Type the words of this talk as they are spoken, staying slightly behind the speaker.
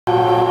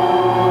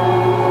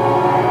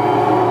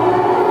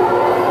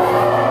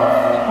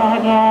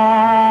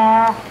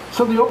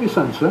So the obvious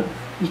answer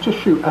is just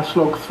shoot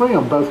S-log3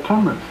 on both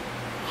cameras.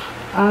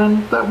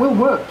 And that will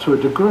work to a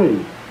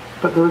degree,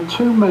 but there are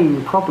two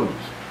main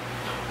problems.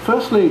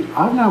 Firstly,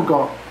 I've now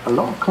got a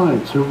lot of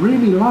clients who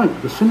really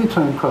like the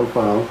cinetone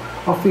profile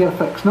of the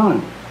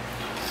FX9.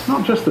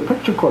 Not just the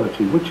picture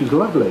quality, which is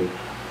lovely,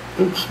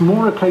 it's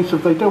more a case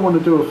of they don't want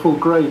to do a full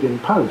grade in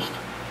post.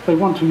 They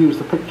want to use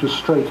the pictures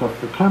straight off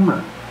the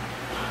camera.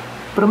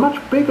 But a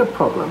much bigger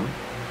problem,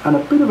 and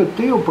a bit of a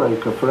deal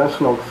breaker for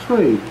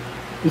S-log3,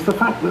 is the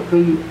fact that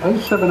the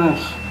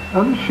A7S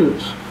only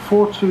shoots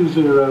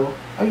 420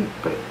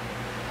 8-bit.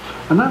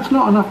 And that's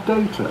not enough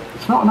data,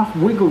 it's not enough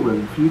wiggle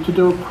room for you to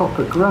do a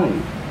proper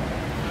grade.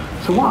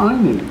 So what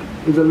I need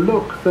is a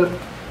look that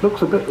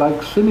looks a bit like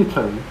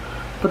cinetone,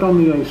 but on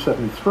the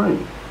A7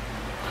 III.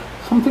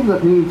 Something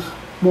that needs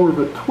more of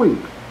a tweak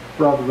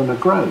rather than a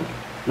grade.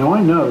 Now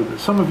I know that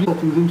some of you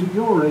settings into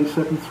your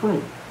A7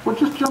 III. Well,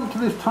 just jump to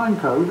this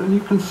timecode and you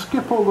can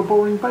skip all the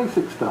boring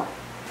basic stuff.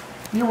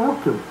 You're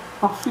welcome.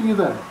 I'll see you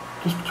there,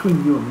 just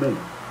between you and me.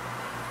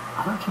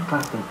 I'm actually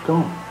glad they're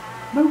gone.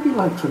 Nobody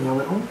likes a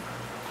know-it-all.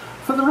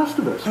 For the rest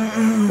of us,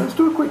 let's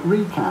do a quick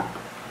recap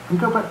and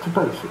go back to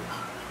basics.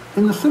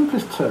 In the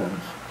simplest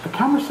terms, a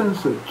camera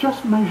sensor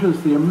just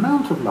measures the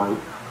amount of light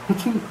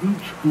hitting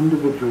each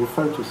individual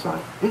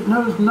photosite. It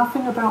knows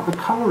nothing about the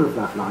colour of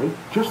that light,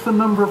 just the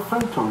number of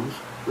photons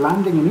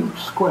landing in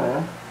each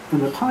square in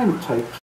the time it takes